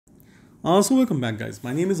So welcome back guys,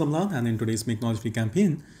 my name is Amlan and in today's Make Knowledge Free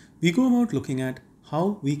campaign, we go about looking at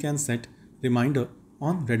how we can set reminder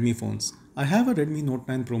on Redmi phones. I have a Redmi Note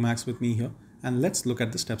 9 Pro Max with me here and let's look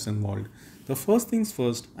at the steps involved. The first things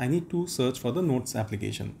first, I need to search for the Notes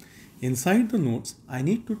application. Inside the Notes, I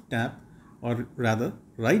need to tap or rather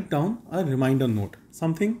write down a reminder note,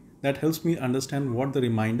 something that helps me understand what the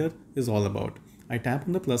reminder is all about. I tap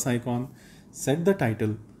on the plus icon, set the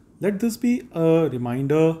title. Let this be a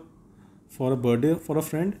reminder for a birthday for a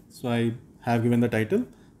friend. So I have given the title.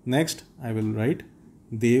 Next, I will write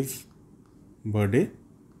Dev's birthday.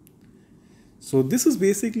 So this is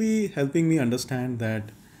basically helping me understand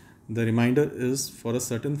that the reminder is for a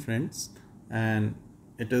certain friends and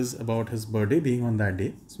it is about his birthday being on that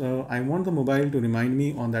day. So I want the mobile to remind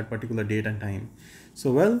me on that particular date and time.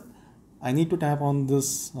 So I need to tap on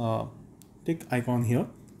this tick icon here.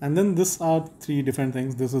 And then this are three different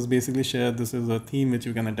things. This is basically share. This is a theme which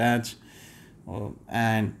you can attach.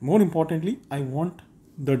 And more importantly, I want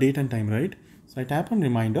the date and time, right? So I tap on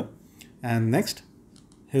reminder and next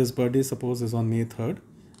his birthday suppose is on May 3rd.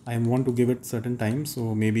 I want to give it certain time.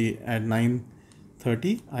 So maybe at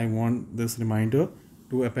 9:30, I want this reminder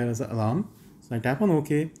to appear as an alarm. So I tap on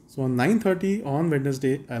OK. So on 9:30 on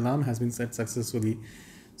Wednesday, alarm has been set successfully.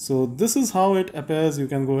 So this is how it appears. You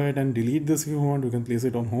can go ahead and delete this if you want. You can place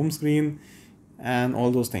it on home screen and all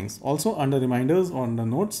those things. Also under reminders on the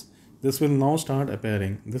notes, this will now start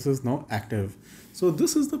appearing. This is now active. So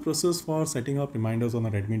this is the process for setting up reminders on a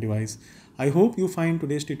Redmi device. I hope you find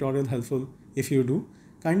today's tutorial helpful. If you do,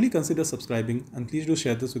 kindly consider subscribing and please do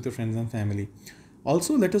share this with your friends and family.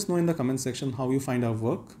 Also, let us know in the comment section how you find our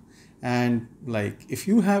work. And like if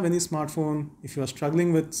you have any smartphone, if you are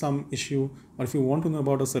struggling with some issue or if you want to know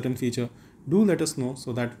about a certain feature, do let us know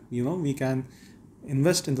so that we can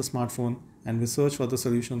invest in the smartphone and research for the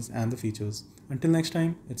solutions and the features. Until next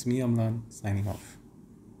time, it's me Amlan signing off.